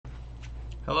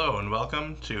Hello and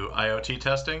welcome to IoT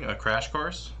Testing, a crash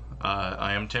course.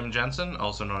 I am Tim Jensen,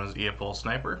 also known as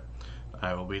EapolSniper.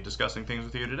 I will be discussing things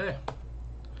with you today.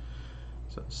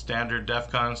 So, standard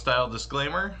DEFCON style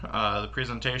disclaimer. The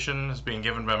presentation is being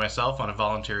given by myself on a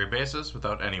voluntary basis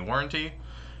without any warranty.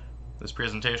 This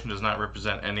presentation does not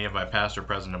represent any of my past or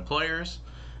present employers,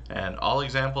 and all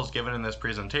examples given in this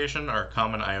presentation are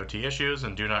common IoT issues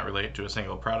and do not relate to a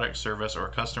single product, service, or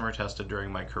customer tested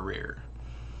during my career.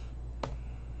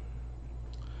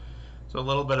 So a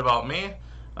little bit about me.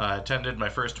 I attended my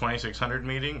first 2600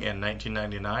 meeting in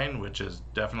 1999, which is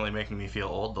definitely making me feel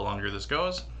old the longer this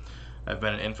goes. I've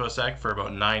been an InfoSec for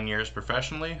about 9 years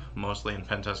professionally, mostly in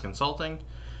pen test consulting.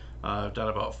 I've done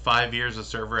about 5 years of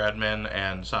server admin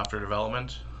and software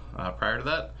development prior to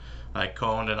that. I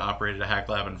co-owned and operated a hack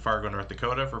lab in Fargo, North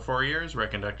Dakota for 4 years, where I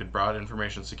conducted broad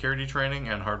information security training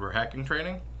and hardware hacking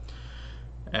training.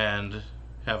 And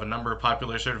have a number of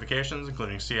popular certifications,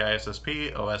 including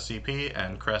CISSP, OSCP,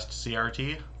 and CREST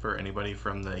CRT, for anybody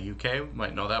from the UK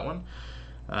might know that one.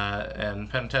 And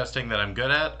pen testing that I'm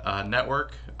good at,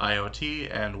 network,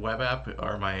 IoT, and web app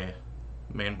are my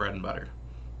main bread and butter.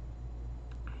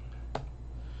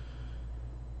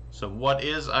 So what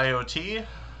is IoT?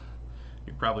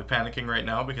 You're probably panicking right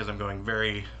now because I'm going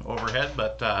very overhead,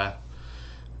 but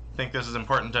I think this is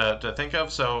important to think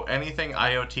of. So anything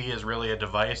IoT is really a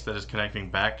device that is connecting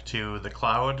back to the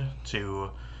cloud to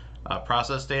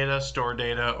process data, store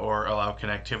data, or allow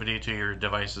connectivity to your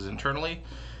devices internally.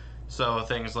 So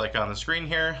things like on the screen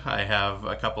here, I have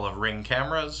a couple of Ring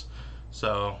cameras.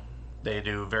 So they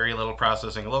do very little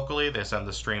processing locally. They send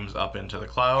the streams up into the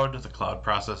cloud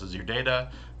processes your data,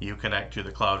 you connect to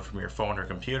the cloud from your phone or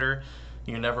computer.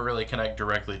 You never really connect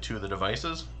directly to the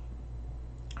devices.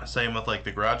 Same with like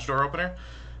the garage door opener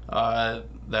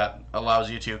that allows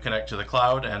you to connect to the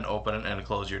cloud and open and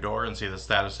close your door and see the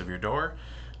status of your door,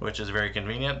 which is very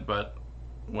convenient. But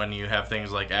when you have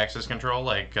things like access control,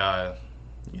 like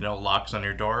locks on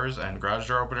your doors and garage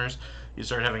door openers, you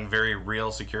start having very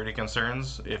real security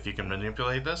concerns if you can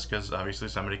manipulate this, because obviously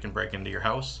somebody can break into your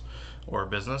house or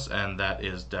business, and that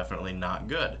is definitely not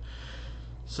good.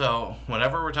 So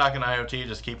whenever we're talking IoT,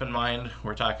 just keep in mind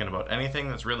we're talking about anything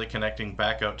that's really connecting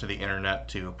back out to the internet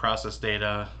to process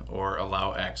data or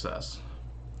allow access.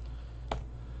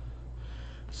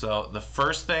 So the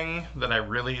first thing that I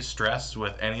really stress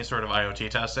with any sort of IoT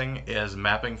testing is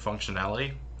mapping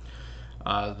functionality.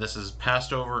 This is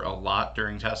passed over a lot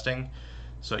during testing.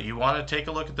 So you want to take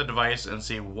a look at the device and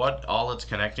see what all it's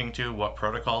connecting to, what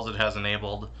protocols it has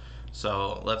enabled.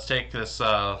 So let's take this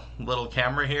little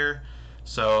camera here.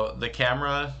 So the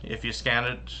camera, if you scan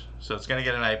it, so it's going to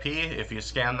get an IP. If you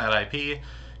scan that IP,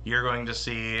 you're going to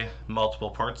see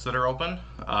multiple ports that are open.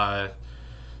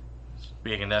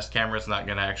 Being a Nest camera, it's not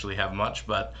going to actually have much,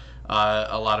 but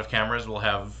a lot of cameras will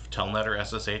have Telnet or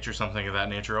SSH or something of that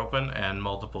nature open, and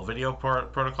multiple video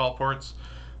protocol ports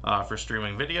for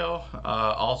streaming video.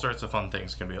 All sorts of fun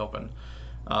things can be open.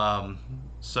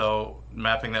 So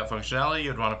mapping that functionality,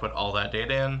 you'd want to put all that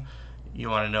data in. You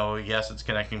want to know, yes, it's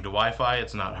connecting to Wi-Fi,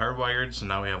 it's not hardwired, so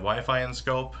now we have Wi-Fi in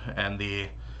scope, and the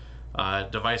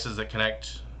devices that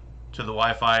connect to the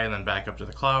Wi-Fi and then back up to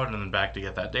the cloud and then back to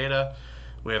get that data.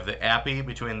 We have the API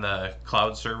between the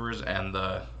cloud servers and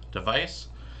the device.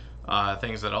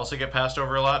 Things that also get passed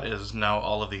over a lot is now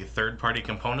all of the third-party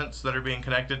components that are being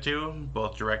connected to,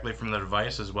 both directly from the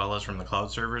device as well as from the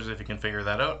cloud servers, if you can figure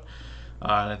that out.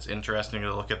 And it's interesting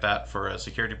to look at that for a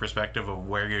security perspective of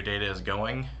where your data is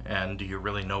going and do you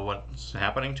really know what's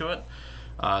happening to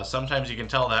it. Sometimes you can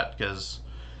tell that because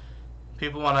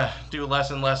people want to do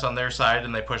less and less on their side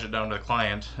and they push it down to the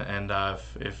client, and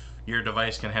if your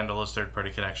device can handle those third-party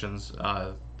connections,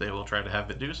 they will try to have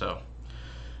it do so.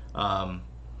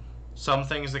 Some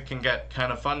things that can get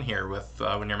kind of fun here with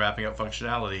when you're mapping out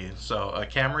functionality. So a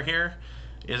camera here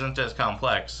isn't as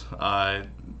complex.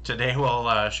 Today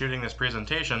while shooting this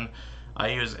presentation, I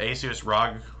use ASUS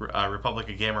ROG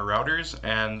Republica Gamer routers,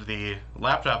 and the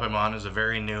laptop I'm on is a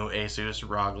very new ASUS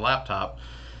ROG laptop.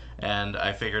 And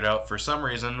I figured out for some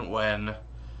reason when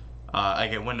I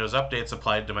get Windows updates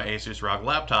applied to my ASUS ROG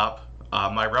laptop,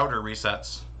 my router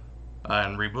resets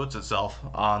and reboots itself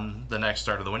on the next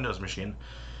start of the Windows machine.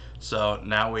 So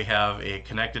now we have a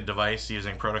connected device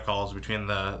using protocols between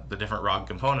the different ROG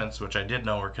components, which I did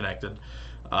know were connected,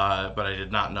 but I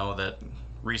did not know that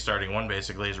restarting one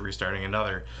basically is restarting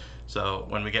another. So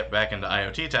when we get back into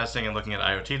IoT testing and looking at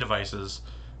IoT devices,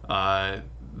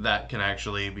 that can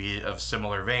actually be of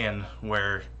similar vein,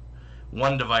 where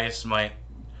one device might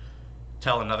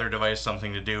tell another device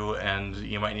something to do, and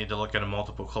you might need to look at a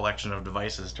multiple collection of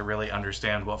devices to really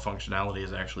understand what functionality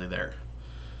is actually there.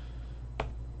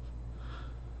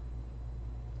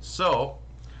 So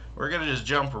we're going to just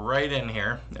jump right in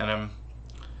here, and I'm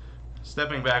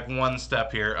stepping back one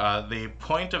step here. The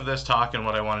point of this talk and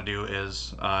what I want to do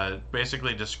is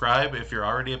basically describe, if you're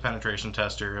already a penetration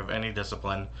tester of any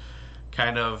discipline,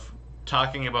 kind of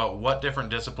talking about what different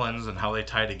disciplines and how they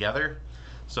tie together.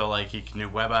 So like you can do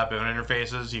web app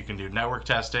interfaces, you can do network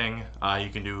testing, you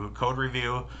can do code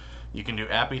review, you can do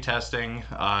API testing,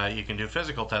 you can do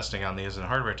physical testing on these and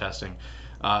hardware testing.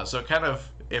 So kind of,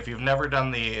 if you've never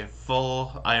done the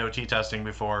full IoT testing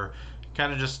before,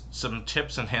 kind of just some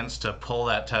tips and hints to pull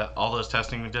that all those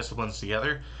testing disciplines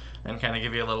together and kind of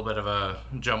give you a little bit of a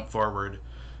jump forward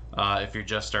if you're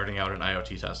just starting out in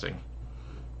IoT testing.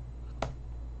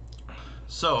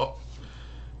 So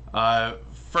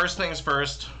first things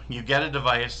first, you get a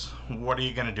device. What are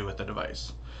you going to do with the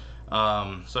device?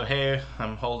 So hey,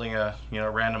 I'm holding a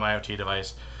random IoT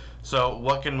device. So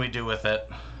what can we do with it?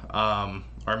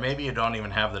 Or maybe you don't even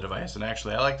have the device. And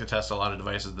actually, I like to test a lot of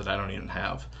devices that I don't even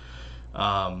have.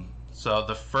 So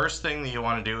the first thing that you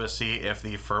want to do is see if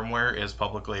the firmware is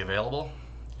publicly available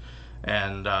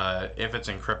and if it's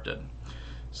encrypted.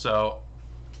 So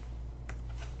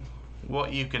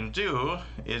what you can do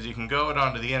is you can go out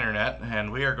onto the internet,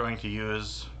 and we are going to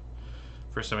use,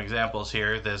 for some examples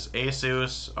here, this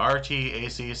ASUS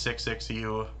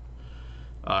RT-AC66U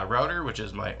router, which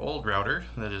is my old router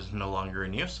that is no longer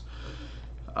in use.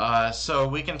 So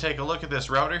we can take a look at this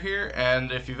router here,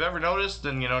 and if you've ever noticed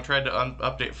and tried to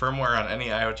update firmware on any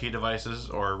IoT devices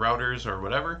or routers or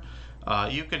whatever,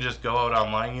 you can just go out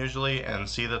online usually and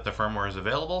see that the firmware is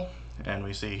available. And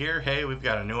we see here, hey, we've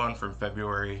got a new one from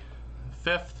February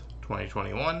 5th,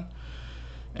 2021.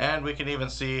 And we can even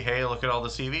see, hey, look at all the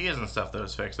CVs and stuff that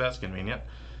was fixed. That's convenient.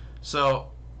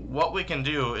 So what we can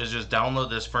do is just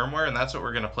download this firmware, and that's what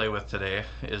we're going to play with today,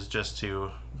 is just to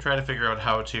try to figure out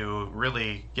how to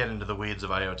really get into the weeds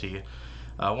of IoT.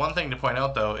 One thing to point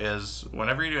out though is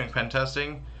whenever you're doing pen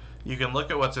testing, you can look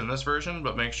at what's in this version,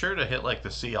 but make sure to hit like the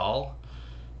see all,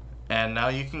 and now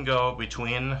you can go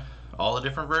between all the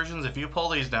different versions. If you pull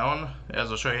these down,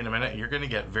 as I'll show you in a minute, you're going to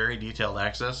get very detailed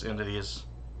access into these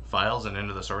files and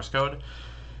into the source code,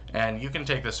 and you can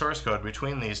take the source code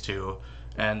between these two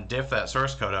and diff that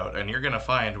source code out, and you're going to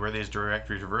find where these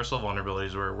directory traversal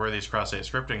vulnerabilities were, where these cross-site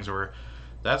scriptings were.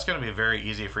 That's going to be very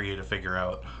easy for you to figure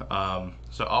out.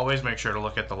 So always make sure to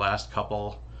look at the last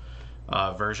couple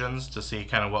versions to see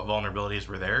kind of what vulnerabilities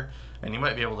were there, and you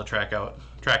might be able to track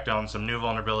down some new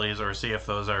vulnerabilities or see if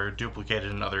those are duplicated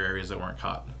in other areas that weren't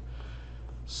caught.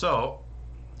 So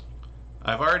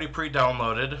I've already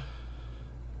pre-downloaded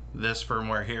this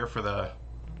firmware here for the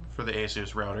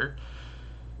ASUS router.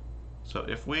 So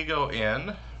if we go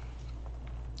in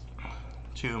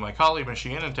to my colleague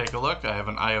machine and take a look, I have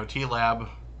an IoT lab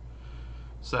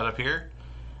set up here,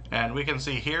 and we can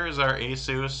see here is our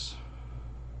ASUS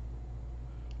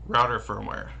router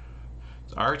firmware.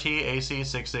 It's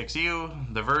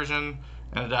RT-AC66U, the version,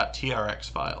 and a .trx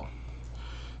file.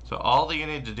 So all that you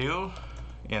need to do,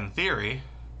 in theory,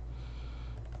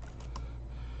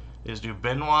 is do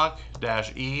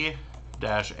binwalk-e-m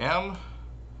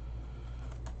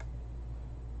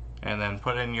and then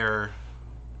put in your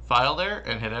file there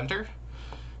and hit enter.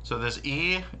 So this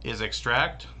E is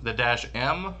extract. The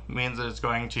 -m means that it's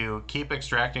going to keep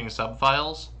extracting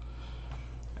subfiles.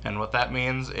 And what that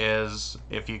means is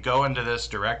if you go into this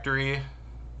directory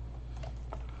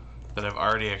that I've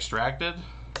already extracted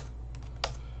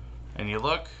and you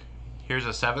look, here's a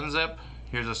 7-zip,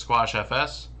 here's a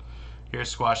squash-fs, here's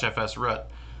squash-fs root.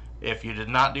 If you did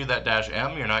not do that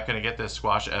 -m, you're not going to get this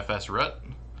squash-fs root.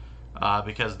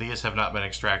 Because these have not been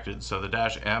extracted. So the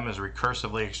 -m is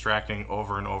recursively extracting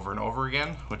over and over and over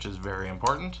again, which is very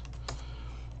important.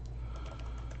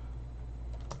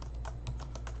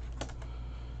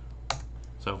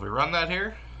 So if we run that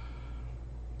here,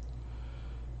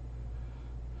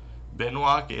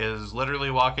 binwalk is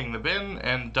literally walking the bin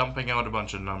and dumping out a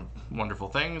bunch of wonderful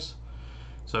things.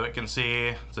 So it can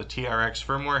see it's a TRX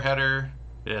firmware header,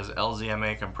 it has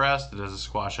LZMA compressed, it has a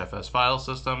squash-fs file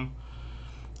system,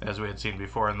 as we had seen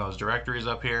before in those directories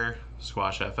up here,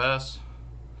 squash-fs,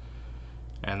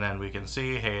 and then we can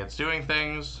see, hey, it's doing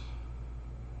things,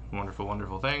 wonderful,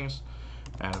 wonderful things.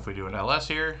 And if we do an ls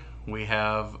here, we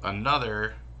have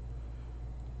another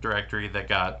directory that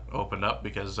got opened up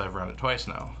because I've run it twice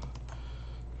now.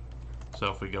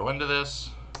 So if we go into this,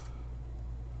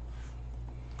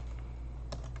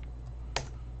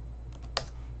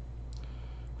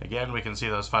 again, we can see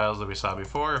those files that we saw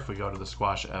before. If we go to the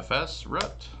squash-fs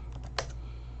root,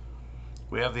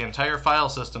 we have the entire file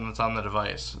system that's on the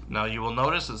device. Now you will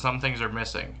notice that some things are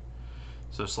missing.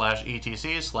 So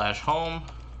 /etc/home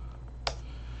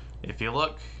If you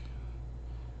look,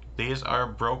 these are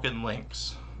broken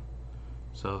links.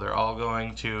 So they're all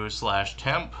going to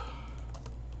 /temp.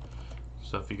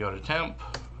 So if you go to temp,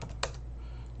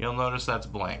 you'll notice that's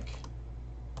blank.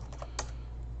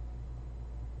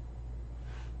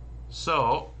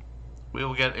 So we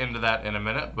will get into that in a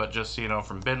minute, but just so you know,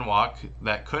 from bin walk,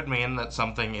 that could mean that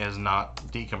something is not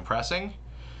decompressing,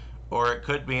 or it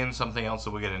could mean something else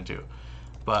that we'll get into.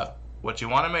 But what you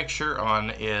want to make sure on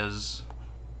is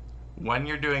when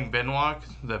you're doing bin walk,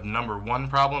 the number one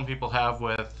problem people have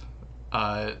with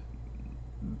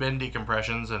bin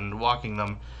decompressions and walking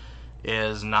them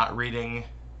is not reading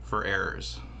for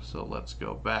errors. So let's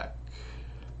go back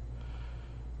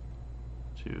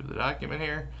to the document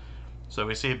here. So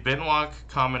we see bin walk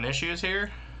common issues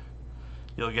here.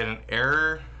 You'll get an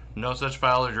error, no such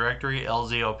file or directory,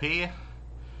 LZOP.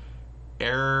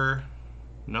 Error,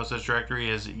 no such directory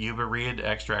is ubaread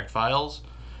extract files.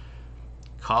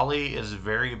 Kali is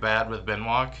very bad with bin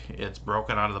walk. It's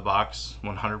broken out of the box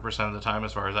 100% of the time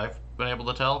as far as I've been able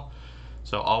to tell.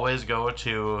 So always go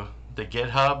to the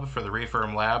GitHub for the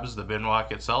Refirm Labs, the bin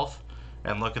walk itself,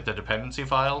 and look at the dependency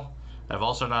file. I've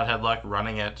also not had luck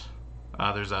running it.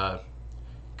 There's a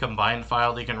combined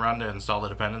file that you can run to install the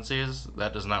dependencies.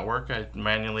 That does not work. I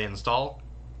manually install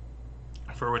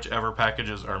for whichever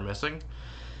packages are missing.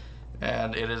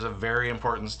 And it is a very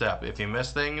important step. If you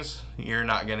miss things, you're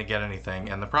not going to get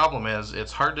anything. And the problem is,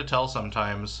 it's hard to tell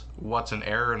sometimes what's an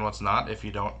error and what's not if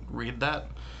you don't read that.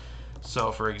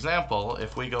 So for example,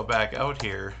 if we go back out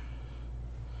here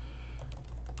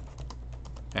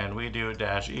and we do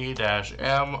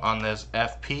 -e-m on this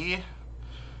FP,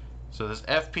 so this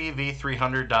FP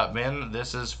v300.bin,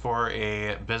 this is for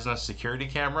a business security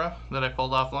camera that I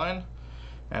pulled offline.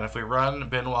 And if we run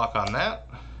bin walk on that,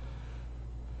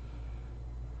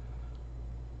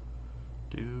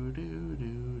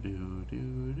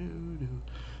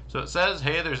 so it says,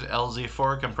 hey, there's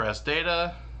LZ4 compressed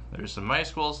data, there's some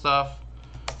MySQL stuff,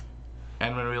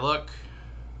 and when we look,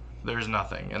 there's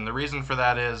nothing. And the reason for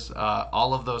that is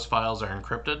all of those files are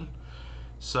encrypted.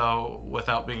 So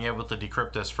without being able to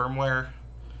decrypt this firmware,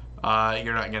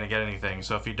 you're not going to get anything.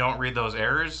 So if you don't read those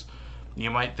errors, you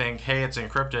might think, hey, it's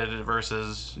encrypted,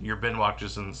 versus your bin walk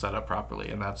just isn't set up properly,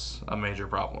 and that's a major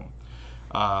problem.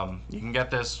 You can get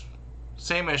this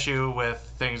same issue with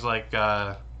things like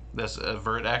this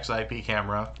AvertX IP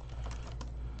camera.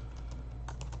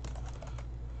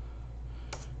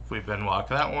 If we bin walk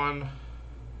that one,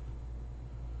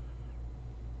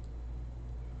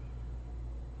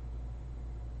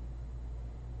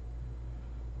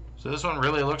 so this one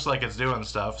really looks like it's doing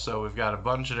stuff. So we've got a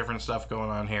bunch of different stuff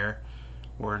going on here.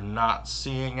 We're not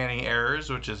seeing any errors,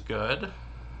 which is good.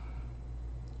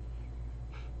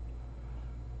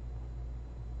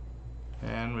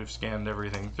 And we've scanned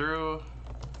everything through.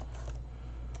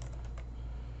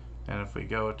 And if we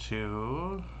go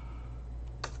to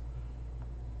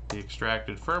the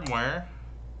extracted firmware,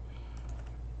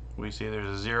 we see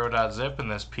there's a 0.zip in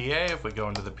this PA. If we go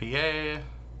into the PA,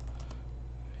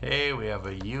 hey, we have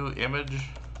a U image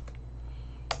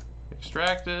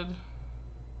extracted.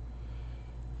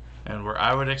 And where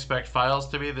I would expect files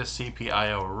to be, the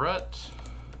CPIO root.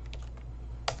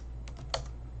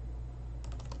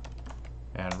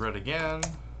 And root again.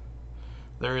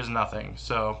 There is nothing.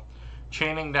 So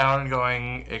chaining down and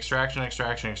going extraction,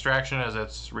 extraction, extraction as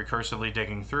it's recursively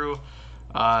digging through.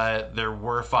 There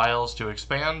were files to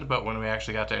expand, but when we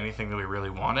actually got to anything that we really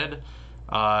wanted,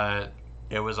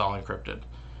 it was all encrypted.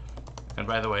 And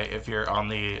by the way, if you're on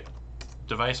the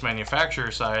device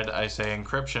manufacturer side, I say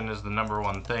encryption is the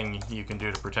 #1 thing you can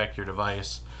do to protect your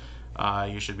device.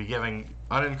 You should be giving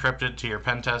unencrypted to your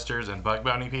pen testers and bug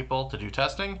bounty people to do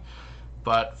testing,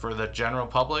 but for the general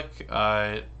public,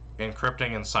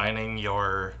 encrypting and signing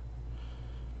your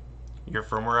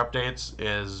firmware updates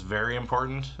is very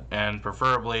important, and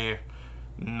preferably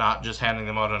not just handing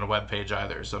them out on a web page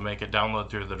either. So make it download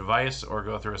through the device or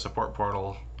go through a support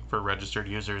portal for registered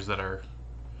users that are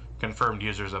confirmed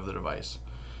users of the device.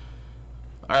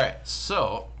 Alright,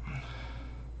 so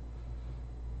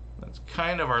that's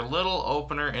kind of our little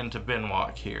opener into bin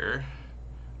walk here.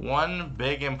 One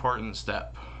big important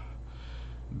step.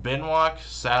 Bin walk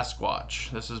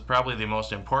Sasquatch. This is probably the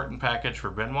most important package for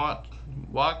bin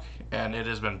walk, and it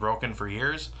has been broken for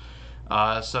years.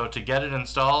 So to get it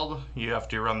installed, you have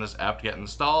to run this apt-get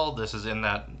install. This is in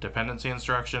that dependency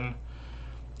instruction.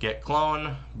 Git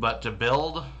clone, but to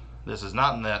build, this is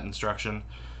not in that instruction.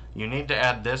 You need to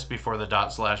add this before the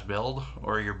 /build,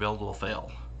 or your build will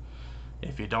fail.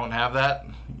 If you don't have that,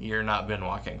 you're not bin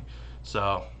walking.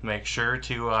 So make sure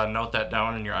to note that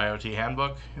down in your IoT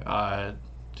handbook.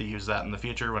 to use that in the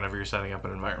future whenever you're setting up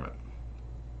an environment.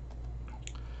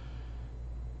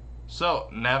 So,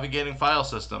 navigating file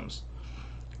systems.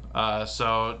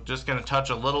 So just going to touch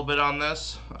a little bit on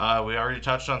this. We already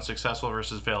touched on successful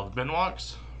versus failed bin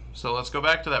walks. So let's go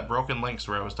back to that broken links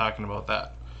where I was talking about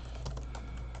that.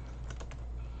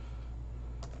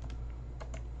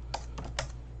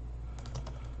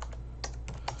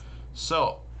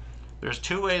 So there's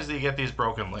two ways that you get these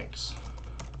broken links.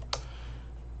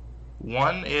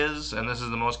 One is, and this is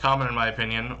the most common in my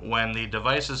opinion, when the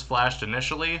device is flashed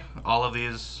initially, all of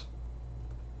these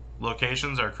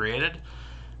locations are created.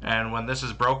 And when this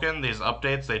is broken, these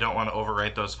updates, they don't want to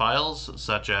overwrite those files,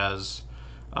 such as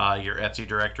your Etsy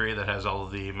directory that has all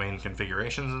of the main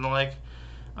configurations and the like.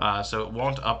 So it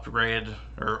won't upgrade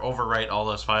or overwrite all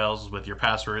those files with your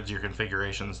passwords, your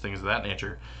configurations, things of that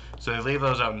nature. So they leave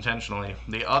those out intentionally.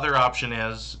 The other option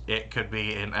is it could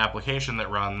be an application that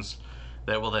runs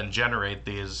that will then generate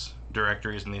these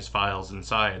directories and these files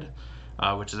inside,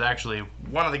 which is actually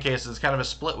one of the cases, kind of a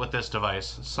split with this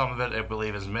device. Some of it, I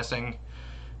believe, is missing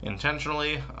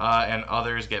intentionally, and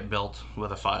others get built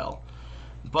with a file.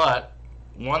 But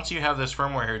once you have this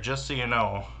firmware here, just so you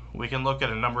know, we can look at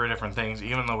a number of different things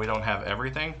even though we don't have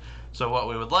everything. So what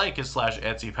we would like is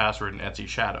 /Etsy password and Etsy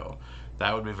shadow.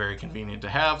 That would be very convenient to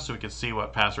have, so we could see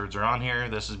what passwords are on here.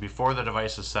 This is before the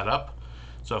device is set up.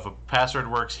 So if a password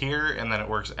works here and then it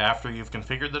works after you've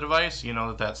configured the device, you know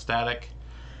that that's static.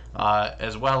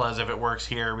 As well as if it works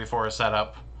here before a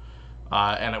setup,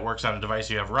 and it works on a device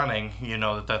you have running, you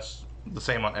know that that's the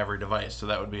same on every device. So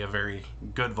that would be a very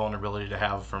good vulnerability to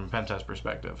have from a pen test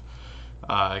perspective.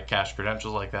 Cache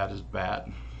credentials like that is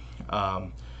bad.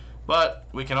 But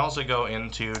we can also go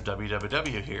into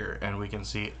www here and we can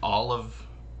see all of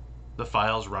the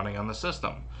files running on the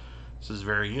system. This is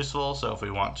very useful, so if we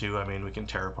want to, I mean, we can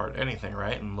tear apart anything,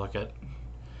 right, and look at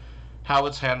how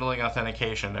it's handling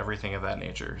authentication, everything of that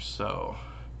nature. So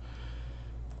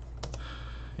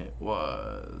it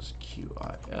was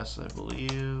QIS, I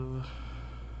believe.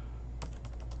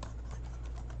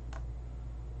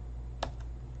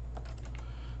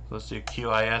 Let's do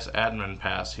QIS admin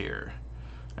pass here,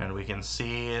 and we can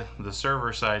see the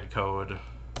server side code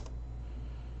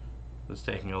that's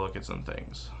taking a look at some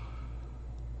things.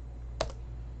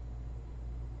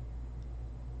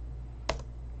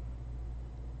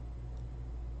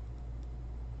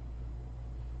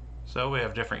 So we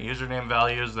have different username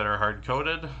values that are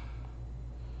hard-coded,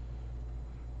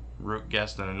 root,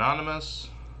 guest, and anonymous.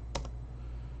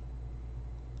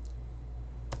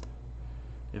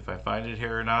 If I find it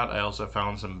here or not, I also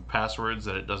found some passwords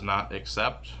that it does not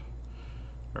accept,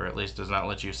 or at least does not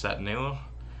let you set new. I'm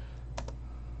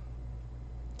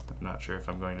not sure if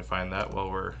I'm going to find that while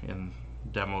we're in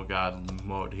demo god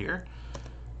mode here,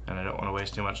 and I don't want to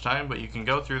waste too much time, but you can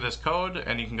go through this code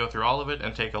and you can go through all of it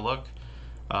and take a look.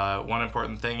 One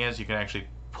important thing is you can actually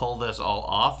pull this all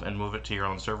off and move it to your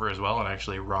own server as well and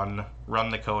actually run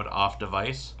the code off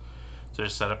device. So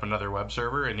just set up another web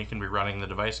server and you can be running the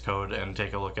device code and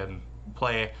take a look and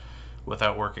play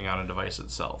without working on a device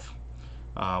itself.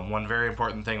 One very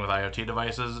important thing with IoT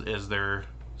devices is they're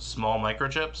small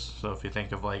microchips. So if you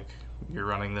think of like you're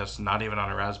running this not even on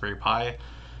a Raspberry Pi,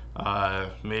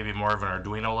 maybe more of an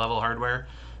Arduino level hardware,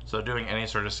 so doing any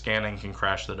sort of scanning can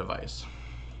crash the device.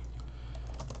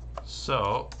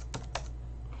 So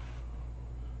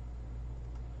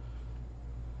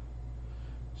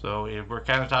we're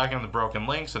kind of talking the broken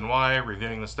links and why,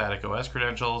 reviewing the static OS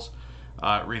credentials.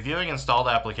 Reviewing installed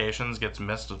applications gets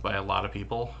missed by a lot of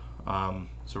people.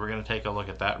 So we're going to take a look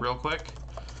at that real quick.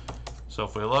 So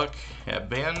if we look at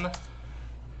bin,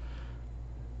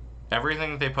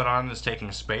 everything that they put on is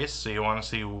taking space, so you want to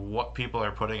see what people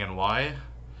are putting and why,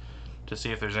 to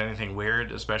see if there's anything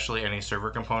weird, especially any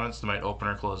server components that might open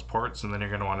or close ports, and then you're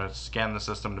going to want to scan the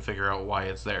system to figure out why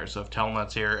it's there. So if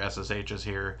telnet's here, SSH is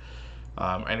here,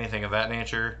 anything of that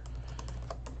nature.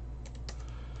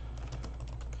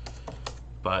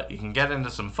 But you can get into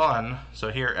some fun. So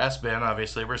here, sbin,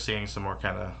 obviously we're seeing some more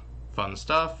kind of fun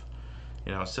stuff.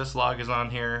 You know, syslog is on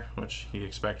here, which you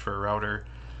expect for a router.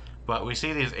 But we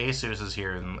see these ASUS's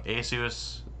here, and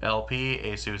ASUS LP,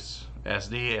 ASUS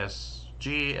SD,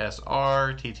 SG,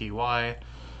 SR, TTY.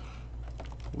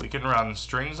 We can run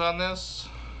strings on this.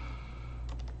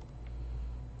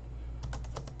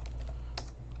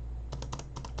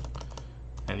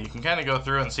 And you can kind of go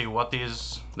through and see what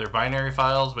they're binary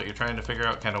files, but you're trying to figure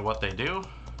out kind of what they do.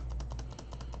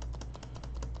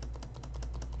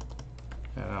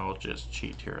 And I'll just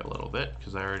cheat here a little bit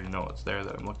because I already know what's there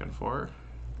that I'm looking for.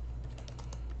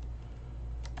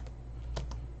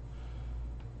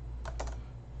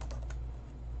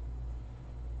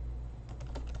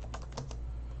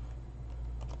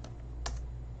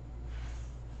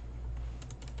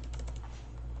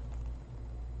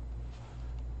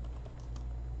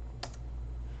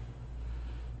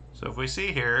 So if we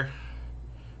see here,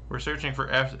 we're searching for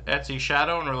Etsy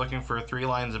shadow, and we're looking for 3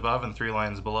 lines above and 3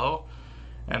 lines below.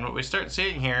 And what we start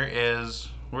seeing here is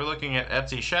we're looking at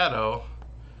Etsy shadow,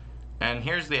 and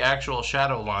here's the actual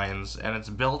shadow lines, and it's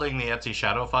building the Etsy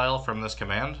shadow file from this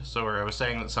command. So where I was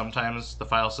saying that sometimes the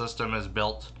file system is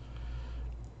built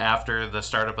after the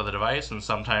startup of the device, and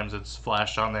sometimes it's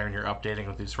flashed on there and you're updating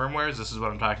with these firmwares. This is what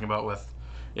I'm talking about with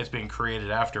it's being created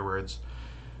afterwards.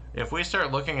 If we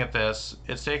start looking at this,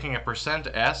 it's taking a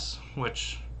 %s,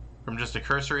 which from just a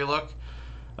cursory look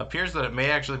appears that it may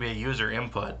actually be a user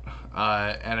input.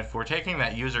 And if we're taking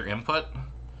that user input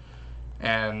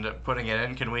and putting it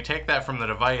in, can we take that from the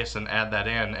device and add that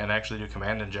in and actually do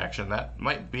command injection? That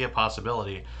might be a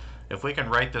possibility. If we can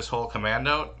write this whole command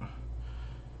out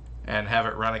and have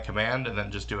it run a command and then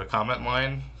just do a comment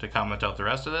line to comment out the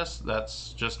rest of this,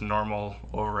 that's just normal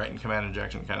overwrite and command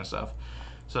injection kind of stuff.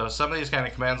 So some of these kind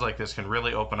of commands like this can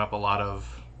really open up a lot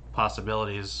of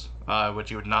possibilities,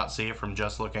 which you would not see from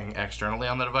just looking externally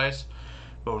on the device.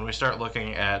 But when we start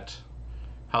looking at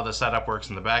how the setup works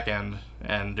in the back end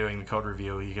and doing the code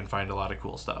review, you can find a lot of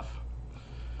cool stuff.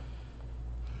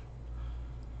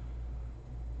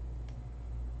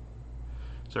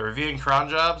 So reviewing cron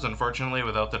jobs, unfortunately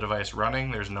without the device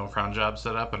running, there's no cron job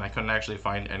set up, and I couldn't actually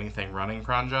find anything running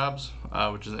cron jobs,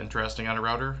 which is interesting on a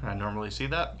router. I normally see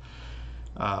that.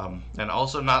 And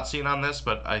also not seen on this,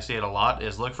 but I see it a lot,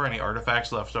 is look for any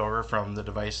artifacts left over from the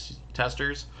device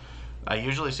testers. I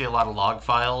usually see a lot of log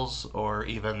files or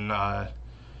even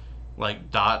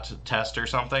like .test or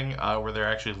something where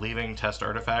they're actually leaving test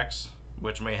artifacts,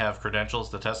 which may have credentials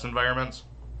to test environments.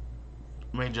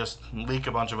 May just leak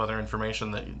a bunch of other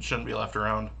information that shouldn't be left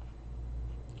around.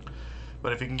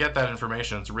 But if you can get that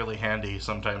information, it's really handy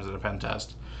sometimes in a pen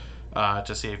test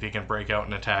to see if you can break out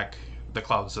and attack the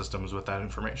cloud systems with that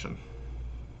information.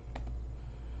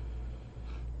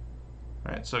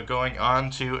 Alright, so going on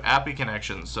to API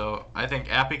connections. So I think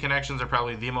API connections are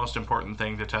probably the most important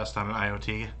thing to test on an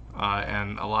IoT,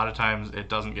 and a lot of times it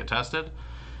doesn't get tested.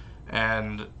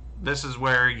 And this is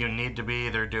where you need to be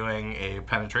either doing a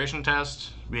penetration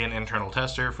test, be an internal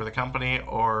tester for the company,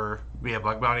 or be a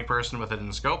bug bounty person with it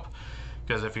in scope.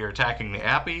 Because if you're attacking the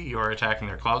API, you are attacking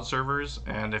their cloud servers,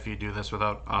 and if you do this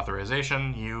without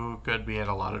authorization, you could be in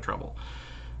a lot of trouble.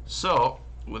 So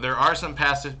there are some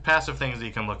passive things that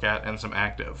you can look at and some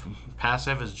active.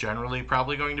 Passive is generally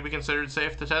probably going to be considered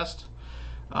safe to test.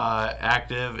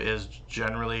 Active is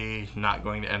generally not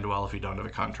going to end well if you don't have a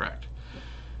contract.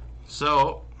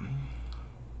 So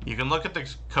you can look at the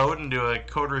code and do a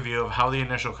code review of how the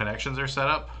initial connections are set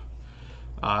up.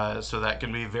 So that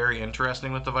can be very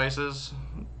interesting with devices.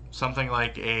 Something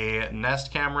like a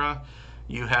Nest camera,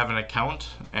 you have an account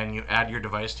and you add your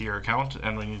device to your account,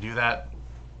 and when you do that,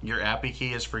 your API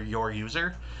key is for your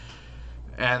user,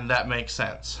 and that makes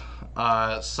sense.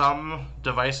 Some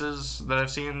devices that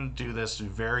I've seen do this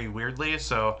very weirdly.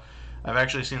 So I've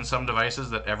actually seen some devices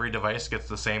that every device gets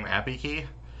the same API key,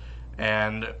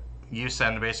 and you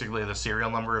send basically the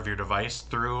serial number of your device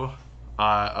through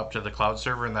up to the cloud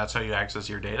server, and that's how you access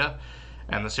your data.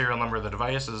 And the serial number of the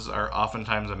devices are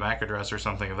oftentimes a MAC address or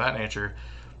something of that nature,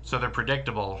 so they're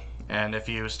predictable. And if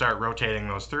you start rotating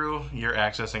those through, you're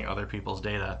accessing other people's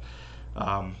data.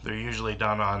 They're usually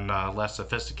done on less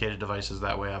sophisticated devices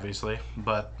that way, obviously,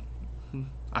 but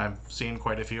I've seen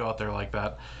quite a few out there like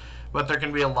that. But there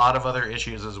can be a lot of other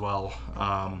issues as well.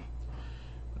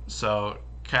 So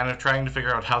kind of trying to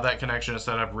figure out how that connection is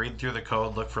set up, read through the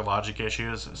code, look for logic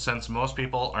issues. Since most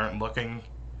people aren't looking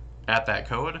at that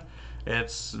code,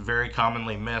 it's very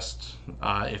commonly missed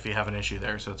if you have an issue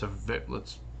there. So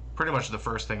it's pretty much the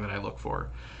first thing that I look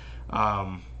for.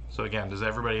 So again, does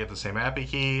everybody get the same API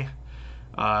key?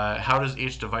 How does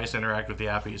each device interact with the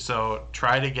API? So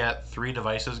try to get 3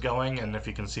 devices going, and if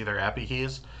you can see their API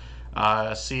keys,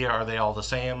 see are they all the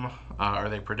same? Are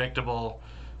they predictable?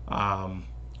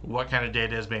 What kind of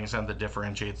data is being sent that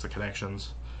differentiates the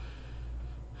connections?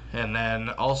 And then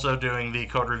also doing the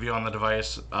code review on the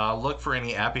device, look for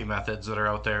any API methods that are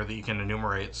out there that you can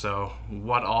enumerate. So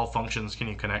what all functions can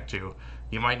you connect to?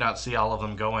 You might not see all of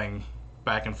them going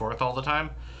back and forth all the time.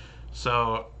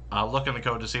 So look in the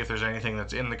code to see if there's anything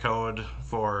that's in the code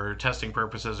for testing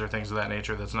purposes or things of that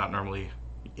nature that's not normally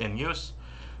in use.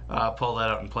 Pull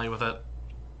that out and play with it.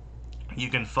 You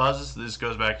can fuzz. This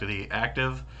goes back to the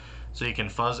active. So you can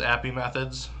fuzz API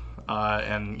methods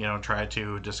and try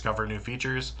to discover new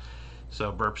features.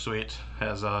 So Burp Suite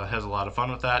has a lot of fun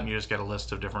with that, and you just get a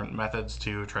list of different methods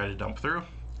to try to dump through.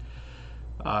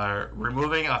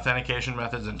 Removing authentication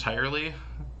methods entirely.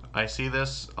 I see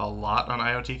this a lot on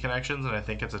IoT connections, and I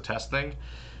think it's a test thing.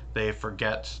 They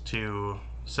forget to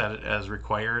set it as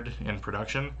required in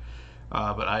production,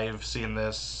 but I've seen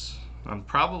this on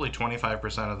probably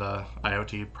 25% of the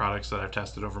IoT products that I've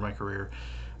tested over my career.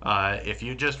 If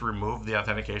you just remove the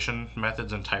authentication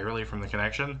methods entirely from the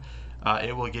connection,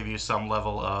 it will give you some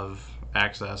level of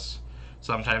access.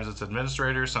 Sometimes it's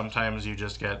administrator, sometimes you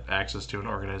just get access to an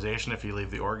organization if you leave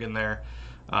the org in there,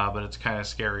 but it's kind of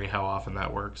scary how often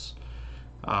that works.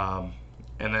 And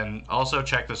then also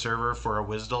check the server for a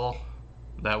WSDL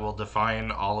that will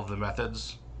define all of the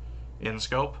methods in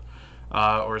scope.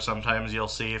 Or sometimes you'll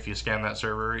see, if you scan that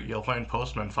server, you'll find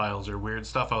Postman files or weird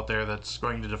stuff out there that's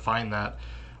going to define that.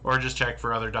 Or just check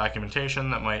for other documentation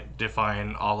that might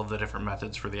define all of the different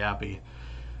methods for the API.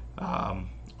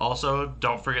 Also,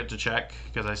 don't forget to check,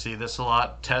 because I see this a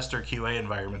lot, test or QA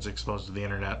environments exposed to the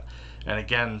internet. And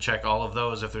again, check all of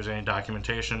those if there's any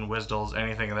documentation, WSDLs,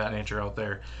 anything of that nature out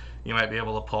there. You might be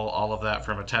able to pull all of that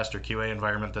from a test or QA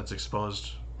environment that's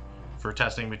exposed for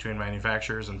testing between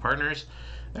manufacturers and partners.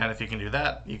 And if you can do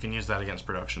that, you can use that against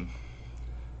production.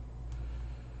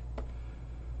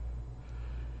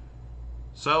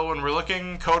 So when we're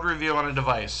looking code review on a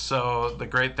device, so the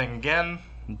great thing again,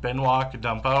 bin walk,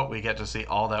 dump out, we get to see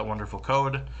all that wonderful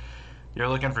code. You're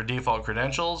looking for default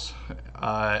credentials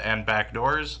and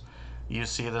backdoors. You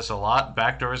see this a lot.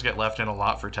 Backdoors get left in a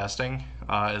lot for testing,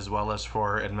 as well as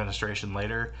for administration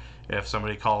later. If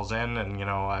somebody calls in and, you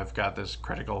know, I've got this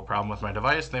critical problem with my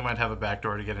device, they might have a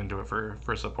backdoor to get into it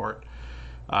for support.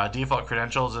 Default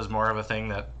credentials is more of a thing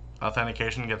that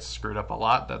authentication gets screwed up a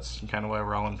lot. That's kind of why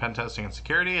we're all in pen testing and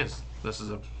security, is this is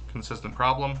a consistent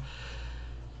problem.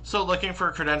 So looking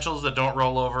for credentials that don't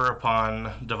roll over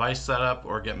upon device setup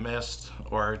or get missed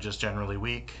or just generally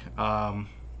weak, and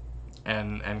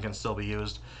can still be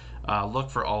used. Look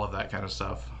for all of that kind of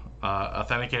stuff.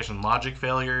 Authentication logic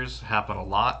failures happen a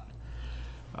lot.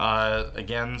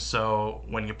 Again, so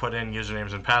when you put in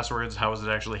usernames and passwords, how is it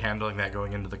actually handling that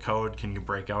going into the code? Can you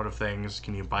break out of things?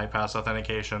 Can you bypass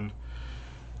authentication?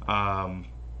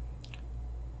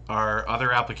 Are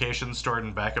other applications stored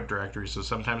in backup directories? So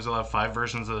sometimes they'll have 5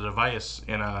 versions of the device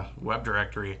in a web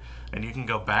directory, and you can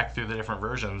go back through the different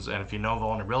versions, and if you know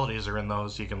vulnerabilities are in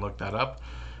those, you can look that up.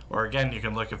 Or again, you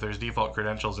can look if there's default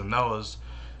credentials in those.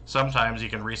 Sometimes you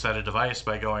can reset a device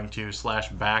by going to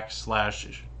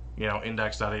 /back/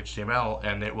 index.html,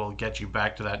 and it will get you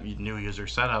back to that new user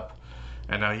setup,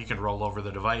 and now you can roll over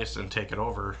the device and take it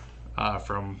over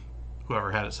from whoever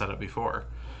had it set up before.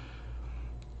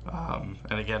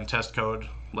 And again, test code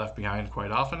left behind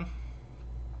quite often.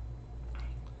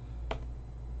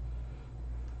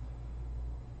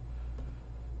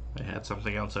 I had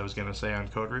something else I was going to say on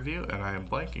code review, and I am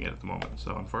blanking it at the moment,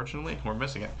 so unfortunately we're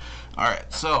missing it.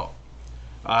 Alright, so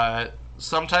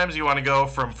sometimes you want to go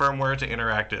from firmware to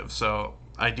interactive. So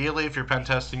ideally, if you're pen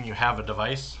testing, you have a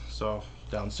device. So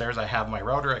downstairs I have my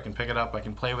router, I can pick it up, I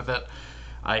can play with it,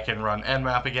 I can run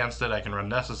Nmap against it, I can run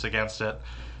Nessus against it,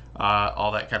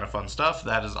 all that kind of fun stuff.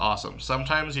 That is awesome.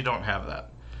 Sometimes you don't have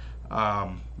that.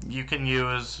 You can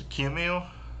use QEMU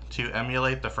to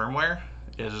emulate the firmware.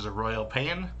 It is a royal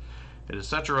pain. It is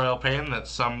such a royal pain that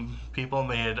some people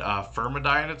made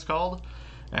Firmidine, it's called.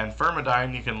 And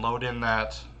Firmidine, you can load in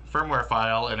that firmware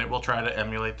file and it will try to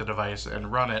emulate the device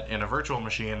and run it in a virtual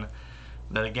machine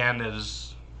that again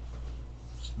is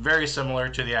very similar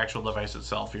to the actual device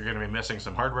itself. You're going to be missing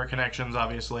some hardware connections,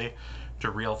 obviously,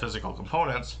 to real physical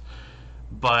components,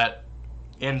 but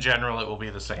in general it will be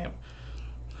the same.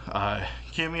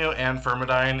 QEMU and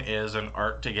Firmidine is an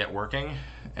art to get working,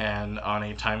 and on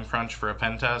a time crunch for a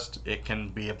pen test, it can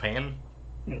be a pain.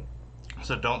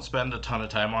 So don't spend a ton of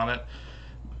time on it.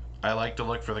 I like to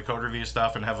look for the code review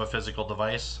stuff and have a physical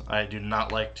device. I do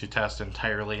not like to test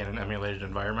entirely in an emulated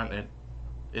environment. It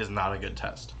is not a good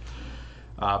test.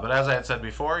 But as I had said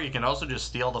before, you can also just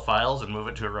steal the files and move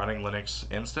it to a running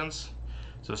Linux instance.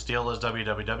 So steal those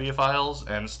www files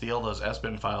and steal those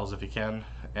sbin files if you can,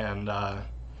 and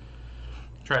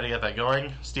try to get that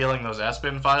going. Stealing those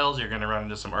sbin files, you're going to run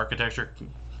into some architecture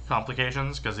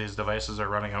complications because these devices are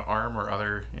running on ARM or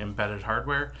other embedded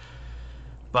hardware.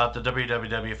 But the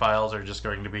www files are just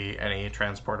going to be any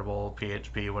transportable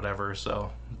PHP, whatever.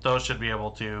 So those should be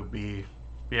able to be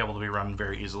run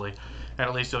very easily, and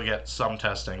at least you'll get some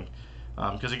testing.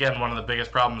 Because again, one of the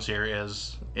biggest problems here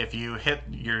is if you hit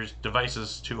your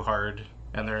devices too hard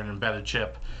and they're an embedded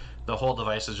chip, the whole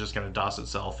device is just going to DOS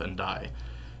itself and die.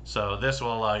 So this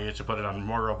will allow you to put it on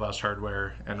more robust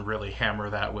hardware and really hammer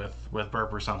that with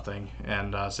burp or something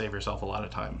and save yourself a lot of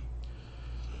time.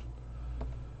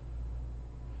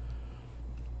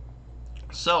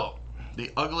 So, the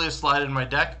ugliest slide in my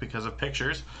deck because of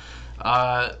pictures.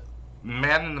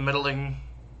 Man in the middling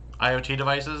IoT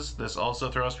devices, this also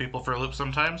throws people for a loop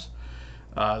sometimes.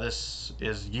 This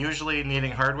is usually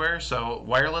needing hardware, so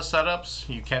wireless setups,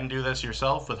 you can do this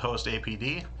yourself with host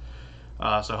APD.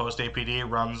 So host APD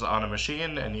runs on a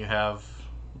machine and you have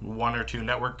one or two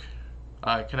network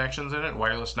connections in it,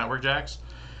 wireless network jacks,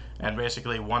 and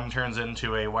basically one turns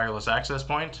into a wireless access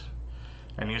point,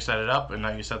 and you set it up, and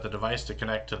now you set the device to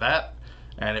connect to that,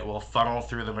 and it will funnel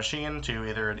through the machine to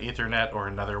either an Ethernet or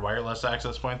another wireless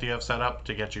access point that you have set up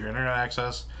to get your internet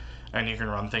access, and you can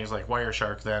run things like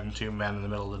Wireshark then to man in the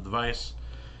middle of the device,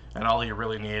 and all you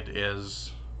really need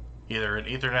is either an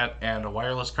Ethernet and a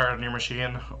wireless card on your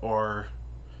machine, or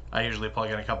I usually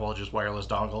plug in a couple of just wireless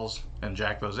dongles and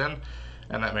jack those in,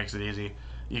 and that makes it easy.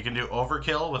 You can do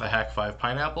overkill with a Hack5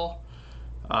 Pineapple,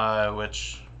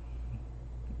 which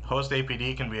host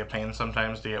APD can be a pain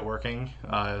sometimes to get working,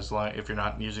 if you're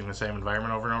not using the same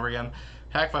environment over and over again.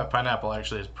 Hack5 Pineapple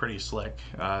actually is pretty slick.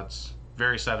 It's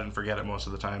very set and forget it most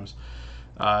of the times.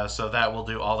 So that will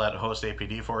do all that host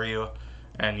APD for you,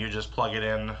 and you just plug it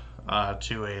in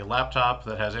to a laptop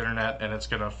that has internet, and it's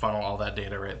going to funnel all that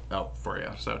data right out for you.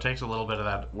 So it takes a little bit of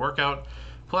that workout,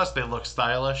 plus they look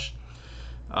stylish.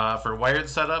 For wired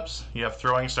setups, you have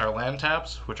Throwing Star LAN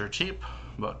taps, which are cheap,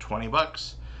 about 20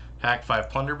 bucks. Hack5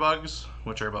 Plunderbugs,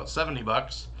 which are about 70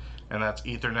 bucks, and that's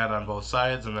Ethernet on both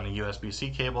sides and then a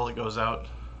USB-C cable that goes out.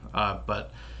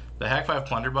 But the Hack5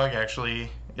 Plunderbug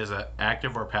actually is an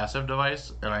active or passive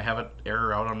device, and I have it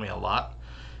error out on me a lot,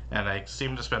 and I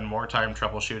seem to spend more time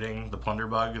troubleshooting the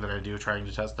Plunderbug than I do trying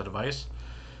to test the device.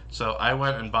 So I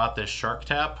went and bought this Shark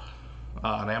Tap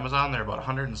on Amazon. They're about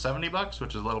 170 bucks,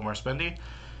 which is a little more spendy,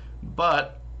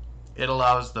 but it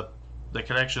allows the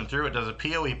connection through. It does a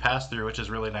PoE pass-through, which is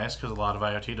really nice because a lot of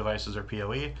IoT devices are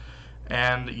PoE,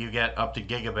 and you get up to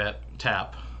gigabit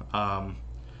tap.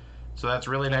 So that's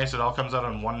really nice. It all comes out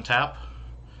on one tap.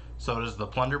 So does the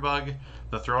Plunderbug.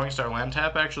 The Throwing Star LAN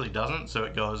tap actually doesn't, so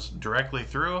it goes directly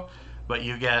through, but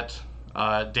you get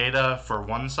data for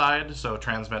one side, so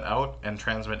transmit out and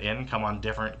transmit in come on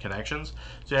different connections.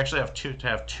 So you actually have two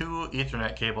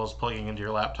Ethernet cables plugging into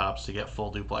your laptops to get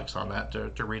full duplex on that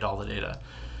to read all the data,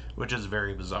 which is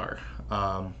very bizarre.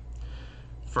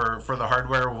 For the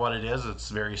hardware, what it is, it's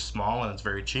very small and it's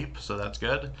very cheap, so that's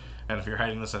good. And if you're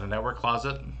hiding this in a network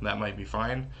closet, that might be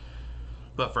fine.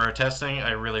 But for our testing,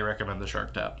 I really recommend the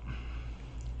Shark Tap.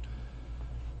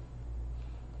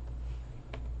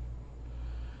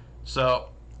 So,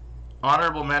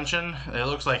 honorable mention, it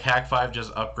looks like Hack5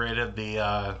 just upgraded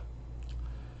the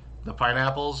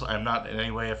Pineapples. I'm not in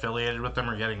any way affiliated with them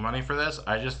or getting money for this.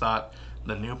 I just thought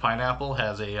the new Pineapple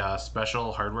has a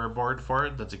special hardware board for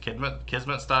it that's a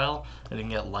Kismet style, and you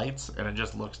can get lights, and it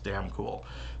just looks damn cool.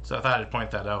 So I thought I'd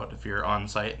point that out. If you're on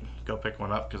site, go pick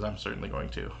one up, because I'm certainly going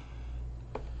to.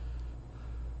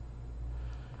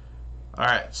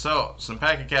 Alright, so some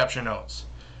packet capture notes.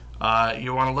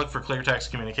 You want to look for clear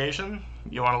text communication.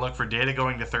 You want to look for data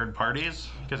going to third parties,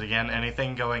 because again,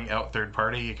 anything going out third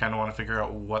party, you kind of want to figure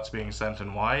out what's being sent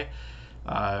and why.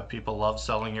 People love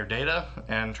selling your data,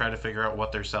 and try to figure out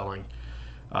what they're selling.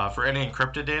 For any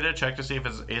encrypted data, check to see if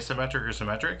it's asymmetric or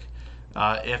symmetric.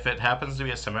 If it happens to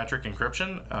be a symmetric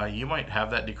encryption, you might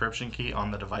have that decryption key on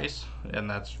the device, and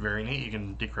that's very neat. You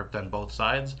can decrypt on both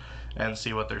sides and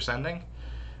see what they're sending.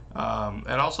 And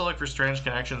also look for strange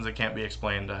connections that can't be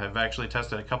explained. I've actually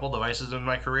tested a couple devices in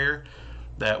my career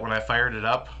that when I fired it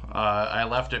up, I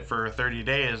left it for 30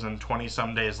 days, and 20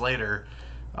 some days later,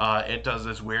 it does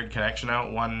this weird connection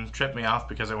out. One tripped me off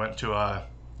because I went to a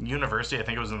university, I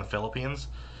think it was in the Philippines.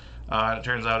 It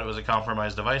turns out it was a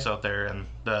compromised device out there, and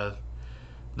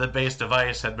the base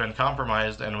device had been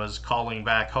compromised and was calling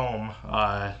back home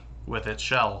with its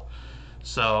shell.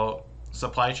 So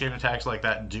supply chain attacks like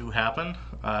that do happen,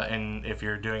 and if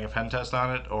you're doing a pen test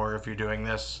on it, or if you're doing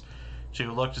this to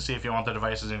look to see if you want the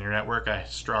devices in your network, I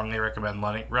strongly recommend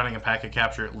running a packet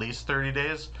capture at least 30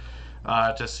 days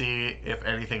to see if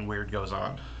anything weird goes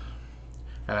on.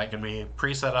 And that can be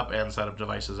pre-set up and set up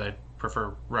devices. I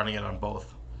prefer running it on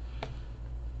both.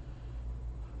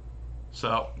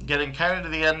 So getting kind of to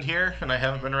the end here, and I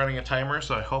haven't been running a timer,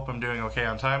 so I hope I'm doing okay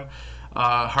on time.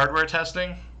 Hardware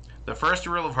testing. The first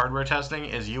rule of hardware testing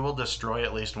is you will destroy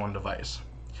at least one device.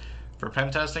 For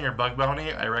pen testing or bug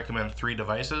bounty, I recommend 3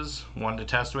 devices, 1 to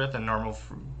test with and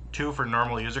 2 for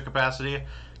normal user capacity,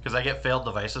 because I get failed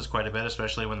devices quite a bit,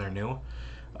 especially when they're new.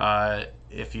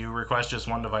 If you request just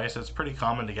 1 device, it's pretty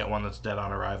common to get one that's dead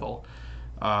on arrival.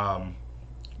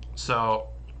 So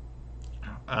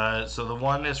the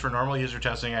 1 is for normal user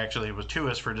testing. Actually, 2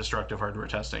 is for destructive hardware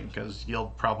testing, because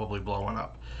you'll probably blow one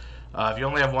up. If you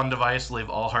only have one device, leave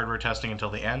all hardware testing until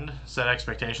the end. Set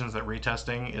expectations that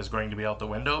retesting is going to be out the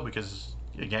window because,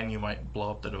 again, you might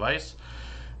blow up the device.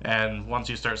 And once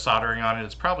you start soldering on it,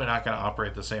 it's probably not going to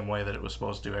operate the same way that it was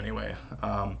supposed to anyway.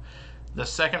 The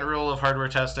second rule of hardware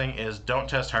testing is don't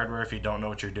test hardware if you don't know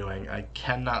what you're doing. I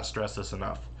cannot stress this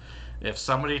enough. If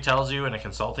somebody tells you in a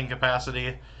consulting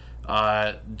capacity,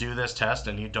 do this test,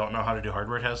 and you don't know how to do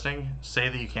hardware testing, say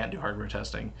that you can't do hardware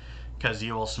testing, because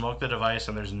you will smoke the device,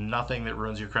 and there's nothing that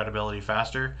ruins your credibility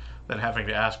faster than having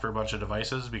to ask for a bunch of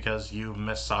devices because you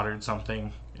mis-soldered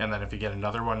something, and then if you get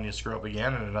another one you screw up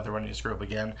again, and another one you screw up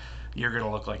again, you're going to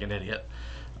look like an idiot.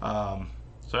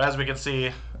 So as we can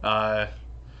see,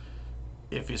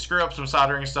 if you screw up some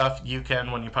soldering stuff, you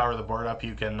can, when you power the board up,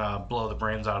 you can blow the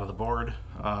brains out of the board.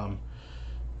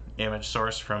 Image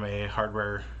source from a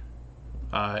hardware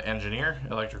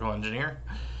electrical engineer.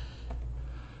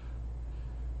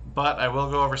 But I will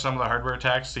go over some of the hardware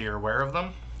attacks so you're aware of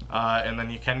them, and then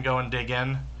you can go and dig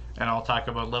in, and I'll talk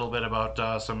a little bit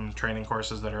about some training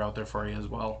courses that are out there for you as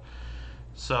well.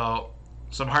 So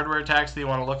some hardware attacks that you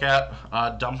want to look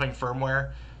at, dumping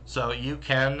firmware. So you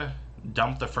can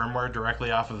dump the firmware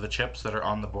directly off of the chips that are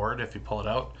on the board if you pull it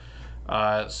out.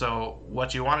 So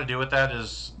what you want to do with that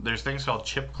is there's things called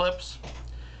chip clips,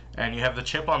 and you have the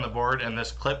chip on the board, and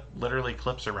this clip literally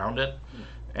clips around it,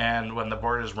 and when the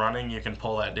board is running you can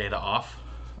pull that data off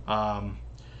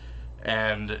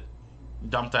and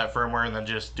dump that firmware, and then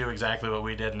just do exactly what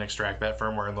we did and extract that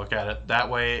firmware and look at it. That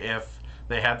way, if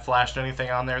they had flashed anything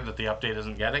on there that the update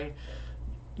isn't getting,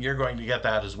 you're going to get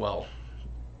that as well.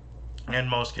 In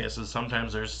most cases,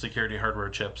 sometimes there's security hardware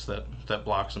chips that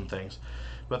block some things,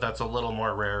 but that's a little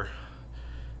more rare.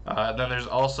 Then there's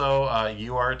also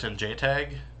UART and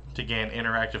JTAG to gain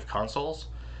interactive consoles.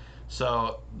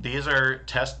 So these are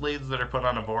test leads that are put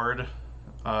on a board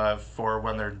for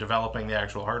when they're developing the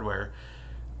actual hardware.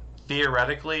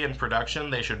 Theoretically, in production,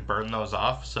 they should burn those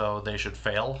off, so they should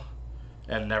fail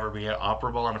and never be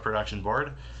operable on a production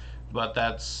board. But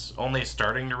that's only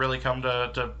starting to really come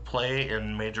to play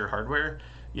in major hardware.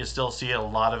 You still see a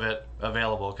lot of it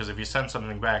available, because if you send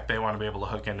something back, they want to be able to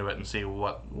hook into it and see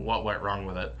what went wrong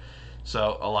with it.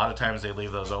 So a lot of times they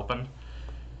leave those open.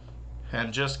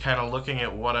 And just kind of looking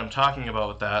at what I'm talking about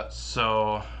with that,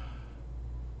 so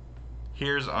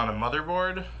here's on a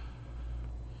motherboard,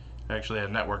 actually a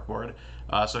network board.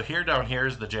 So here down here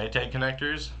is the JTAG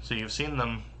connectors. So you've seen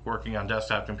them working on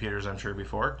desktop computers, I'm sure,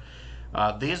 before.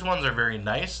 These ones are very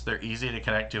nice. They're easy to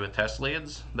connect to with test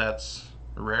leads. That's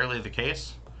rarely the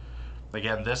case.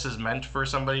 Again, this is meant for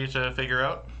somebody to figure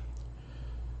out.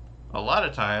 A lot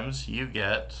of times you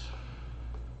get,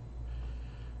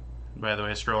 by the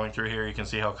way, scrolling through here, you can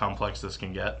see how complex this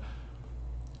can get.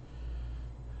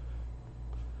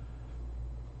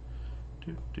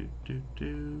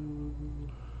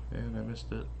 And I missed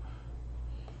it.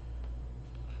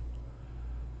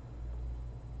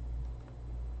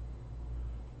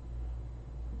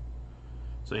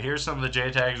 So here's some of the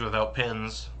JTAGs without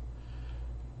pins.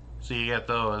 So you get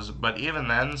those, but even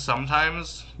then,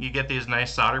 sometimes you get these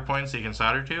nice solder points that you can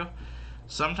solder to.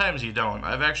 Sometimes you don't.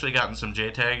 I've actually gotten some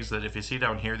JTAGs that if you see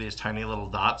down here, these tiny little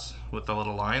dots with the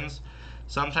little lines,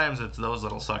 sometimes it's those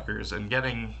little suckers, and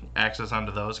getting access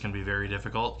onto those can be very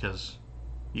difficult because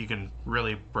you can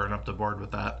really burn up the board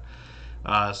with that.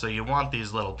 So you want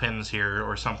these little pins here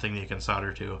or something that you can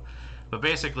solder to. But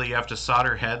basically you have to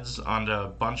solder heads onto a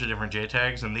bunch of different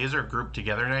JTAGs, and these are grouped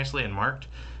together nicely and marked.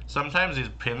 Sometimes these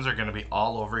pins are going to be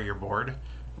all over your board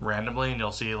randomly, and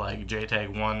you'll see like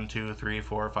JTAG 1, 2, 3,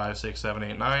 4, 5, 6, 7,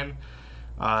 8, 9.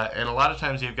 And a lot of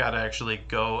times you've got to actually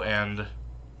go and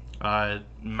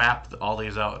map all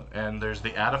these out. And there's the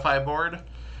Addify board,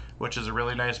 which is a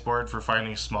really nice board for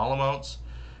finding small amounts.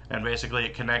 And basically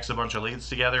it connects a bunch of leads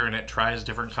together and it tries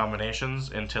different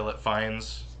combinations until it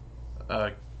finds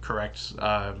a correct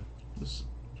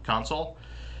console.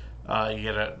 You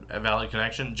get a valid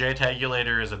connection.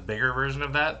 JTagulator is a bigger version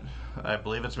of that. I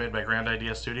believe it's made by Grand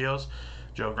Idea Studios,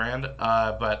 Joe Grand,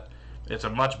 but it's a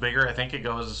much bigger, I think it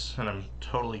goes, and I'm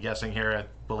totally guessing here, I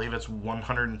believe it's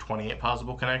 128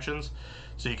 possible connections.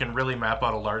 So you can really map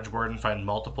out a large board and find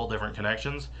multiple different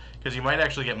connections, because you might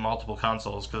actually get multiple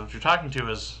consoles, because what you're talking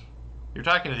to is, you're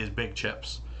talking to these big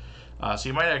chips. So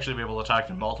you might actually be able to talk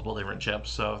to multiple different chips.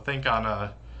 So think on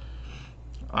a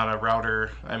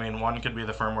router, I mean, one could be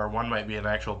the firmware, one might be an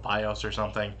actual BIOS or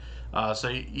something. So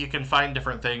you can find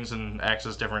different things and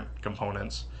access different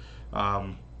components.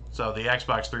 So the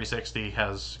Xbox 360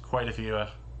 has quite a few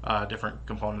different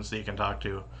components that you can talk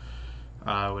to,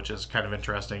 which is kind of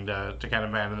interesting to kind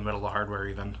of man in the middle of the hardware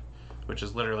even, which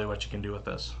is literally what you can do with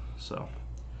this. So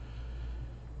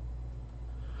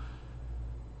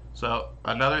So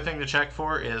another thing to check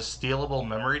for is stealable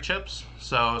memory chips.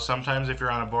 So sometimes if you're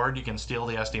on a board, you can steal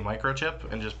the SD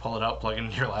microchip and just pull it out, plug it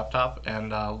into your laptop, and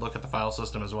look at the file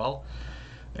system as well.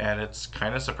 And it's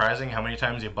kind of surprising how many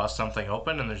times you bust something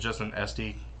open and there's just an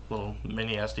little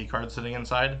mini SD card sitting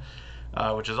inside,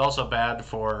 which is also bad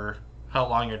for how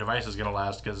long your device is going to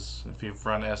last, because if you've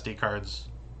run SD cards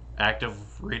active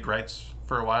read-writes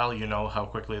for a while, you know how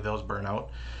quickly those burn out.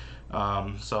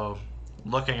 So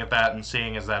looking at that and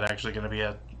seeing, is that actually going to be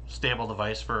a stable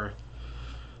device for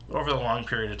over the long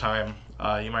period of time,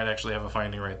 you might actually have a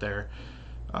finding right there.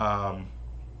 And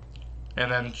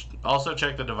then also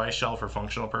check the device shell for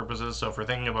functional purposes. So if we're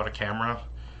thinking about a camera,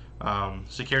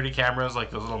 security cameras like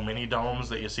those little mini domes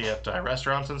that you see at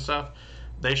restaurants and stuff,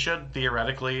 they should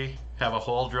theoretically have a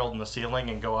hole drilled in the ceiling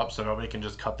and go up so nobody can